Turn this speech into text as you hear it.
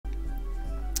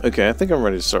Okay, I think I'm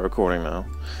ready to start recording now.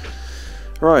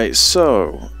 Right,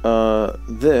 so,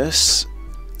 this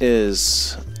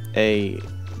is a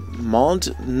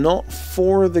mod not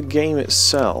for the game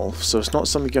itself, so it's not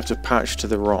something you have to patch to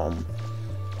the ROM.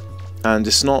 And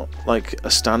it's not like a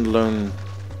standalone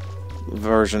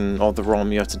version of the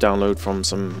ROM you have to download from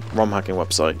some ROM hacking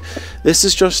website. This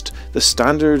is just the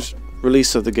standard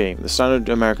release of the game, the standard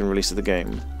American release of the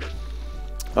game.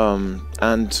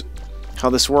 And how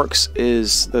this works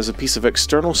is there's a piece of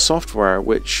external software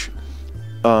which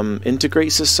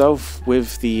integrates itself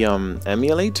with the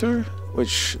emulator,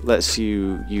 which lets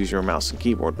you use your mouse and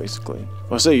keyboard basically.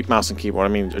 When I say mouse and keyboard, I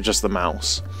mean just the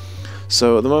mouse.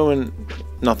 So at the moment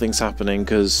nothing's happening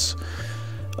because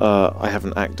I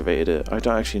haven't activated it. I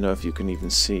don't actually know if you can even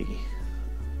see.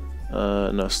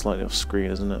 No, slightly off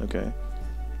screen, isn't it? Okay.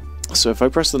 So if I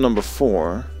press the number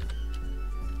 4,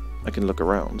 I can look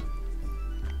around.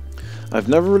 I've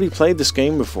never really played this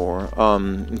game before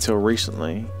until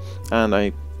recently, and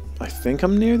I think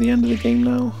I'm near the end of the game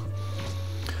now.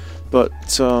 But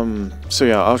so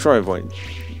yeah, I'll try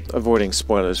avoiding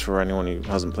spoilers for anyone who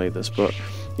hasn't played this. But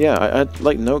yeah, I had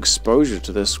like no exposure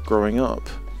to this growing up,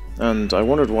 and I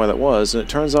wondered why that was, and it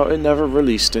turns out it never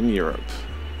released in Europe.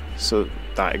 So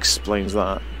that explains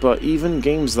that. But even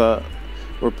games that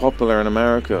were popular in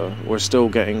America were still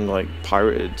getting like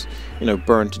pirated, you know,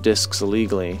 burned to discs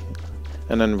illegally,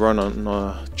 and then run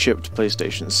on chipped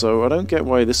PlayStation. So I don't get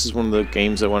why this is one of the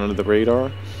games that went under the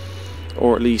radar,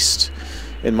 or at least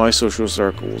in my social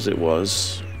circles it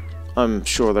was. I'm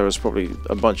sure there was probably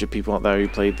a bunch of people out there who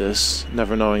played this,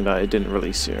 never knowing that it didn't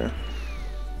release here.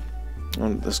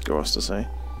 What this girl has to say.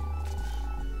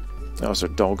 That was her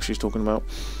dog she's talking about.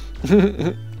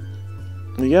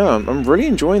 Yeah, I'm really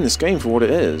enjoying this game for what it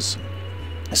is.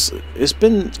 It's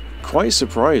been quite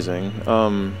surprising.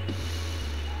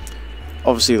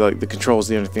 Obviously, like, the controls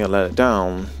the only thing that let it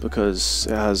down, because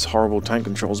it has horrible tank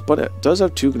controls, but it does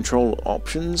have 2 control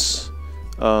options,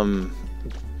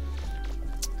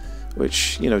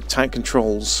 which, you know, tank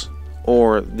controls,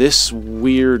 or this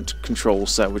weird control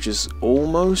set, which is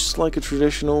almost like a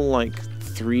traditional, like,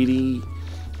 3D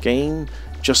game,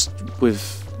 just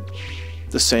with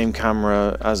the same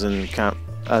camera as in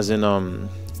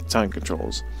tank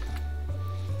controls,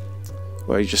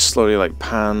 where you just slowly, like,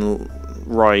 pan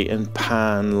right and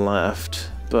pan left,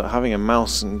 but having a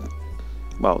mouse and,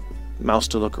 well, mouse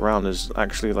to look around is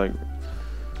actually like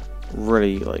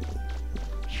really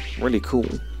cool.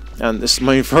 And this is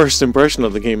my first impression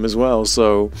of the game as well,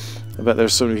 so I bet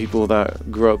there's so many people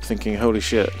that grew up thinking, holy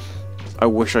shit, I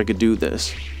wish I could do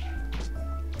this.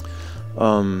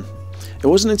 It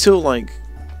wasn't until like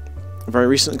very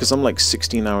recent, because I'm like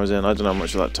 16 hours in, I don't know how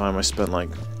much of that time I spent like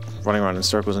running around in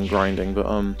circles and grinding, but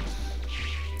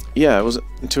yeah, it wasn't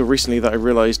until recently that I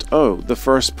realized, oh, the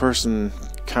first person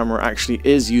camera actually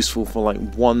is useful for like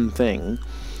one thing.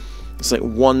 It's like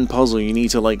one puzzle you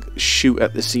need to like shoot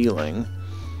at the ceiling,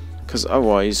 because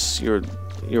otherwise your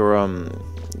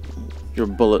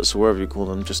bullets, or whatever you call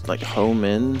them, just like home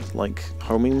in, like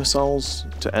homing missiles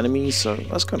to enemies, so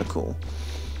that's kind of cool.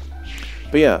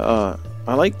 But yeah,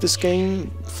 I like this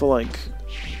game for like,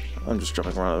 I'm just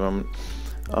jumping around at the moment.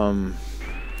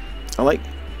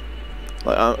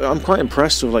 I'm quite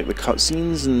impressed with like the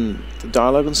cutscenes and the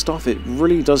dialogue and stuff. It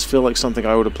really does feel like something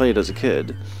I would have played as a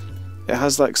kid. It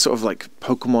has like sort of like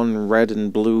Pokemon Red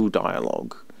and Blue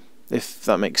dialogue, if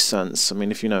that makes sense. I mean,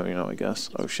 if you know, you know, I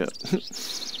guess. Oh shit.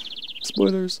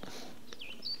 Spoilers.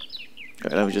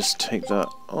 Okay, let me just take that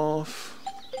off.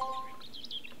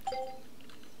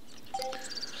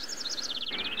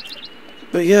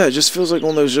 But yeah, it just feels like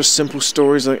one of those just simple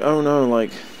stories like, oh no,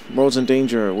 like, world's in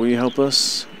danger, will you help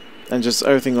us? And just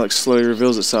everything like slowly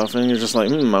reveals itself, and you're just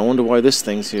like, I wonder why this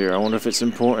thing's here. I wonder if it's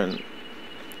important.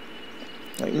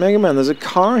 Like, Mega Man, there's a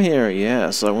car here.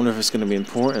 Yes, I wonder if it's going to be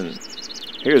important.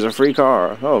 Here's a free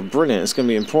car. Oh, brilliant, it's going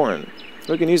to be important.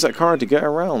 We can use that car to get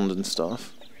around and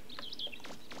stuff.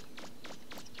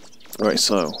 Alright,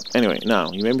 so, anyway,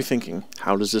 now, you may be thinking,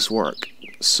 how does this work?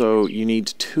 So, you need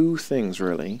 2 things,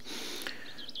 really.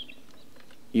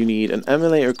 You need an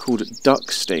emulator called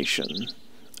DuckStation,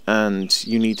 and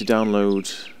you need to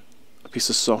download a piece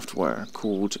of software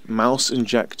called Mouse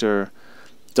Injector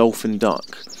Dolphin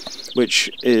Duck,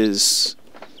 which is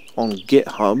on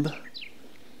GitHub,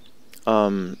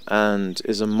 and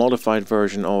is a modified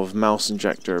version of Mouse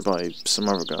Injector by some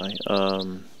other guy.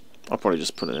 I'll probably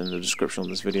just put it in the description of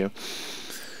this video.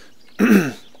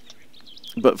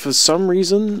 But for some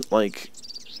reason, like,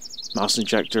 Mouse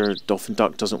Injector Dolphin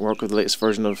Duck doesn't work with the latest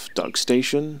version of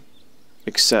DuckStation,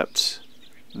 except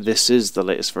this is the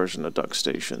latest version of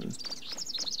DuckStation.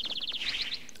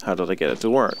 How did I get it to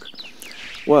work?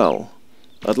 Well,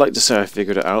 I'd like to say I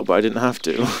figured it out, but I didn't have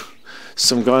to.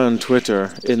 Some guy on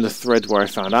Twitter, in the thread where I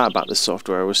found out about this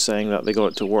software, was saying that they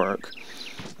got it to work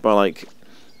by, like,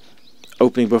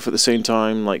 opening both at the same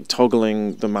time, like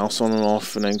toggling the mouse on and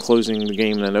off, and then closing the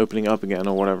game and then opening it up again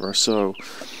or whatever. So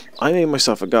I made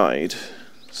myself a guide.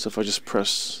 So if I just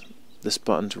press this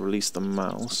button to release the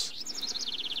mouse,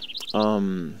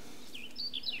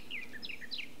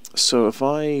 so if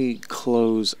I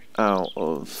close out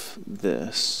of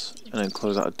this and then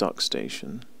close out of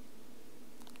DuckStation,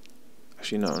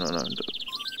 actually no.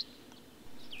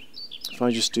 If I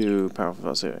just do powerful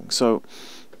without saving, so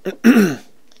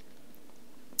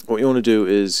what you want to do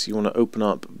is you want to open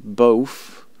up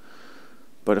both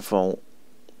by default,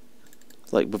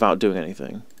 like without doing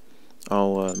anything.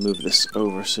 I'll move this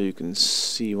over so you can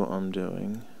see what I'm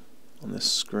doing on this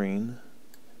screen.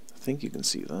 I think you can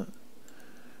see that.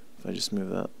 If I just move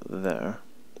that there.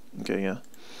 Okay, yeah.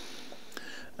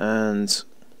 And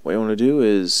what you want to do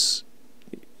is,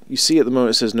 you see at the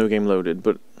moment it says no game loaded,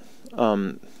 but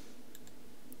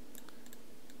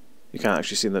you can't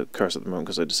actually see the cursor at the moment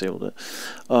because I disabled it.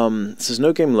 It says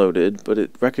no game loaded, but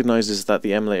it recognizes that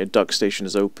the emulator DuckStation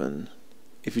is open.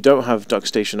 If you don't have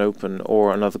DuckStation open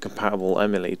or another compatible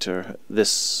emulator,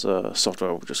 this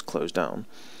software will just close down.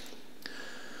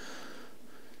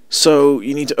 So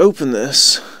you need to open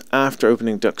this after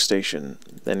opening DuckStation.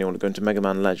 Then you want to go into Mega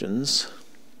Man Legends,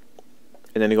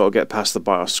 and then you got to get past the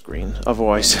BIOS screen.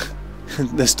 Otherwise,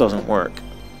 this doesn't work.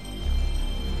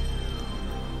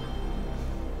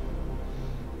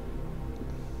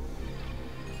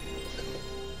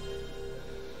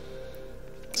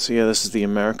 So yeah, this is the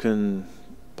American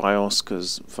BIOS,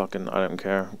 because fucking I don't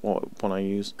care what one I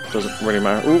use. Doesn't really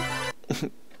matter. Ooh!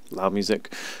 Loud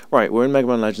music. Right, we're in Mega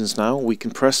Man Legends now. We can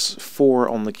press 4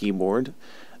 on the keyboard,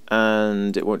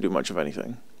 and it won't do much of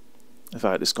anything. In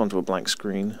fact, it's gone to a blank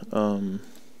screen.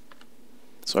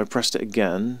 So I pressed it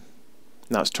again.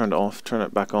 Now it's turned off. Turn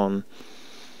it back on.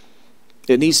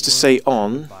 It needs to say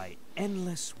on,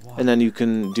 and then you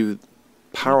can do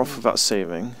power off without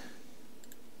saving.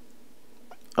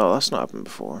 Oh, that's not happened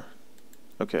before.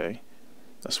 Okay,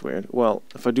 that's weird. Well,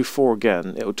 if I do 4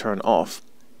 again, it will turn off,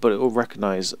 but it will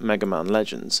recognize Mega Man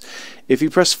Legends. If you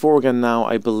press 4 again now,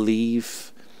 I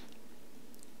believe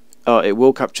it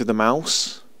will capture the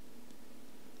mouse.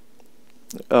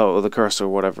 Oh, or the cursor or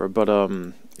whatever, but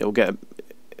it'll get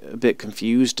a bit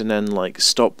confused and then like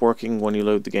stop working when you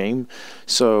load the game.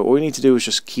 So all you need to do is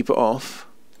just keep it off,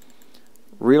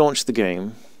 relaunch the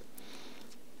game,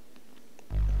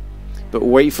 but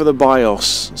wait for the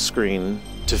BIOS screen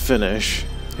to finish.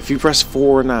 If you press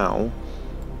 4 now,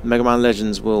 Mega Man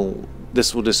Legends will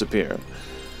disappear.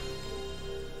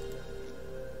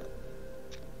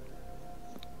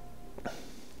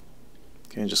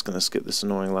 Okay, I'm just gonna skip this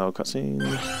annoying loud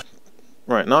cutscene.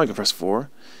 Right, now I can press 4.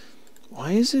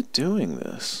 Why is it doing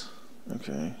this?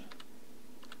 Okay.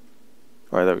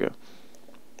 Alright, there we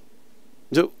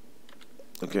go.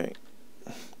 Okay.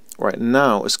 Right,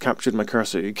 now it's captured my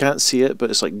cursor. You can't see it, but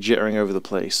it's like jittering over the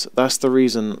place. That's the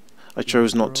reason I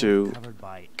chose not to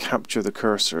capture the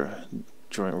cursor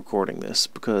during recording this,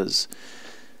 because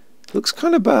it looks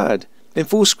kind of bad. In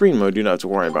full screen mode, you don't have to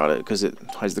worry about it, because it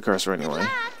hides the cursor anyway.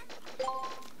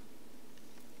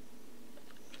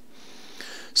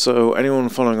 So anyone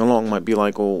following along might be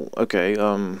like, "Oh, okay,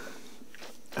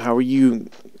 how are you,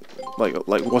 like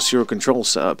what's your control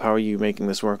setup? How are you making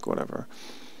this work, or whatever?"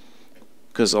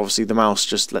 Because obviously the mouse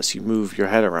just lets you move your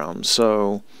head around.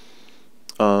 So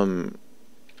I've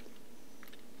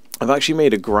actually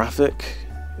made a graphic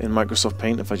in Microsoft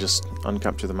Paint. If I just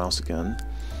uncapture the mouse again,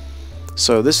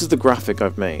 so this is the graphic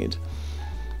I've made.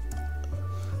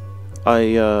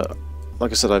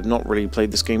 Like I said, I've not really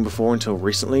played this game before until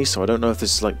recently, so I don't know if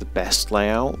this is like the best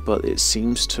layout, but it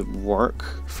seems to work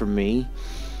for me.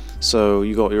 So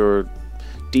you got your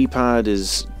D-pad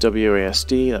is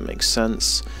WASD, that makes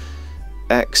sense.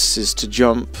 X is to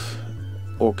jump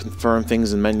or confirm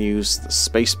things in menus, the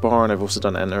spacebar, and I've also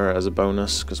done enter as a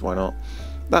bonus, because why not?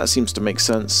 That seems to make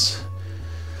sense.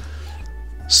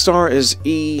 Start is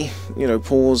E, you know,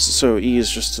 pause, so E is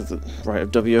just to the right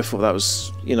of W. I thought that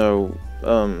was, you know,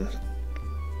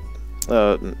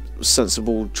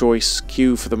 sensible choice.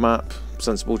 Q for the map,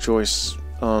 sensible choice.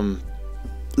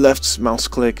 Left mouse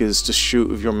click is to shoot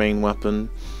with your main weapon,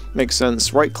 makes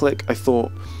sense. Right click, I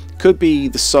thought, could be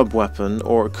the sub weapon,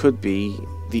 or it could be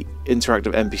the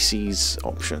interactive NPCs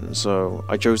option, so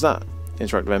I chose that,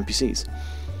 interactive NPCs.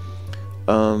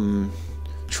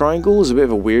 Triangle is a bit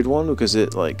of a weird one, because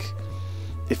it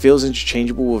feels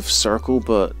interchangeable with circle,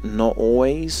 but not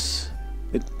always.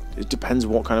 it depends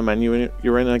what kind of menu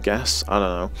you're in, I guess. I don't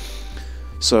know.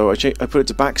 So I put it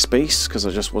to backspace because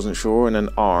I just wasn't sure, and then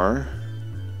R,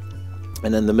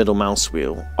 and then the middle mouse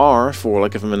wheel. R for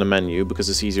like if I'm in a menu because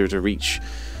it's easier to reach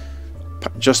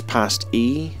just past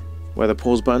E where the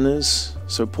pause button is.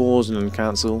 So pause and then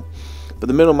cancel. But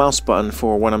the middle mouse button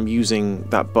for when I'm using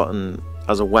that button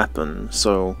as a weapon.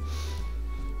 So,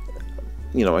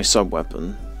 you know, a sub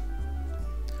weapon.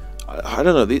 I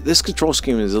don't know, this control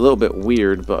scheme is a little bit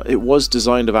weird, but it was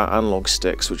designed about analog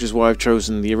sticks, which is why I've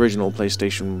chosen the original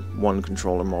PlayStation 1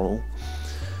 controller model.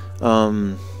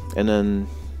 And then,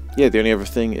 yeah, the only other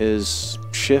thing is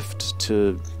shift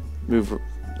to move,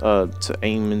 to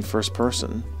aim in first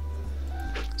person.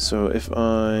 So if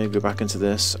I go back into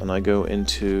this and I go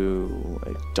into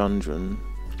a dungeon,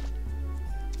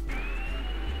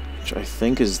 which I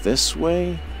think is this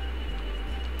way.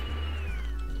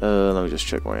 Let me just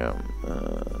check where I am.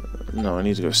 No, I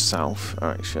need to go south.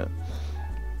 Alright, shit.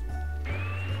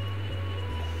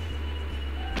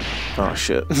 Oh,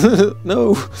 shit.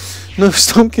 No! No,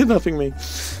 stop kidnapping me!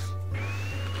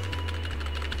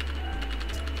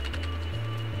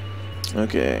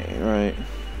 Okay, right.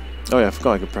 Oh yeah, I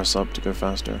forgot I could press up to go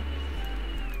faster.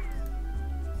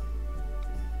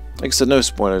 Like I said, no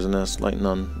spoilers in this. Like,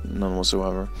 none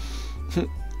whatsoever.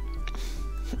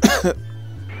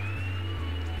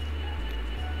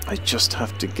 I just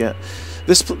have to get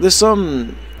this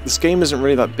game isn't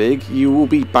really that big. You will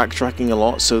be backtracking a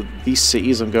lot, so these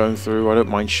cities I'm going through I don't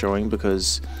mind showing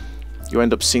because you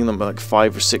end up seeing them like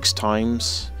 5 or 6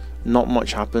 times. Not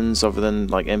much happens other than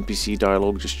like NPC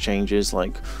dialogue just changes,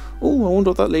 like, oh, I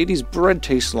wonder what that lady's bread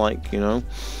tastes like, you know.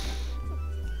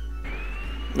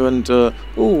 And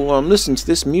oh, I'm listening to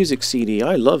this music CD.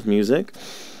 I love music.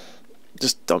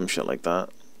 Just dumb shit like that.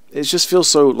 It just feels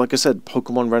so, like I said,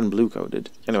 Pokemon Red and Blue coded.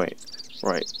 Anyway,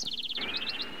 right.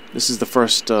 This is the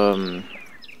first dungeon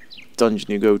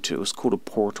you go to. It's called a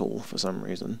portal for some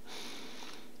reason.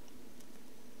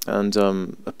 And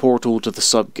a portal to the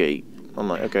sub-gate. I'm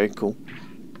like, okay, cool.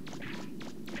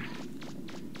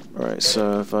 Alright,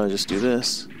 so if I just do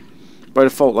this. By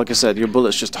default, like I said, your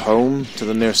bullet's just home to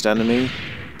the nearest enemy.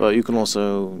 But you can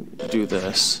also do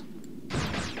this.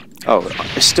 Oh,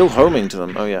 it's still homing to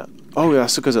them. Oh, yeah. Oh, yeah,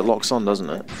 that's because it locks on, doesn't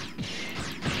it?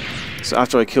 So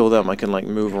after I kill them, I can, like,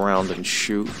 move around and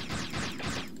shoot.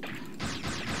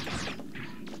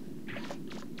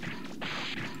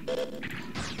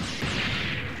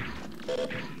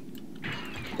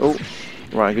 Oh,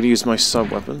 right, I'm gonna use my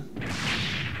sub-weapon.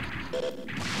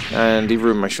 And he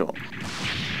ruined my shot.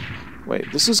 Wait,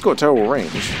 this has got terrible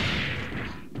range.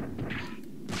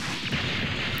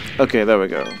 Okay, there we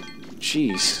go.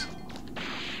 Jeez.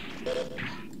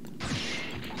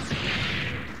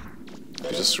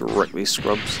 Just wreck these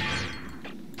scrubs.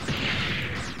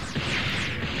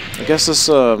 I guess that's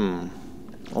all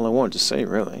I wanted to say,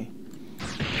 really.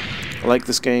 I like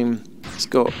this game. It's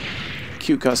got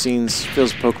cute cutscenes,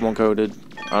 feels Pokemon coded.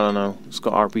 I don't know. It's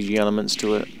got RPG elements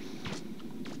to it.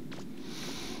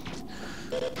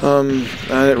 And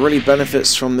it really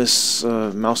benefits from this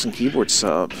mouse and keyboard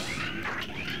setup.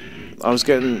 I was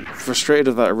getting frustrated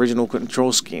with that original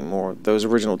control scheme, or those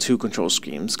original 2 control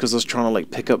schemes, because I was trying to like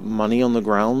pick up money on the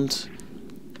ground,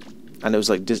 and it was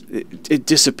like it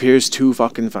disappears too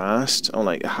fucking fast. I'm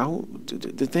like, how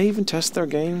did they even test their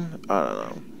game? I don't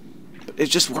know. But it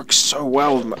just works so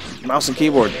well with mouse and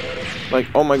keyboard. Like,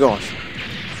 oh my gosh.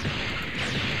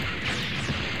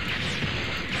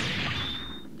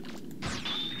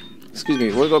 Excuse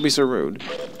me, why gotta be so rude?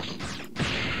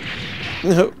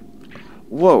 No.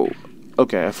 Whoa.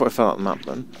 Okay, I thought I fell out the map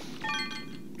then.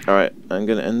 Alright, I'm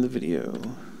gonna end the video.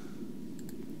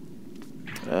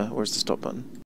 Where's the stop button?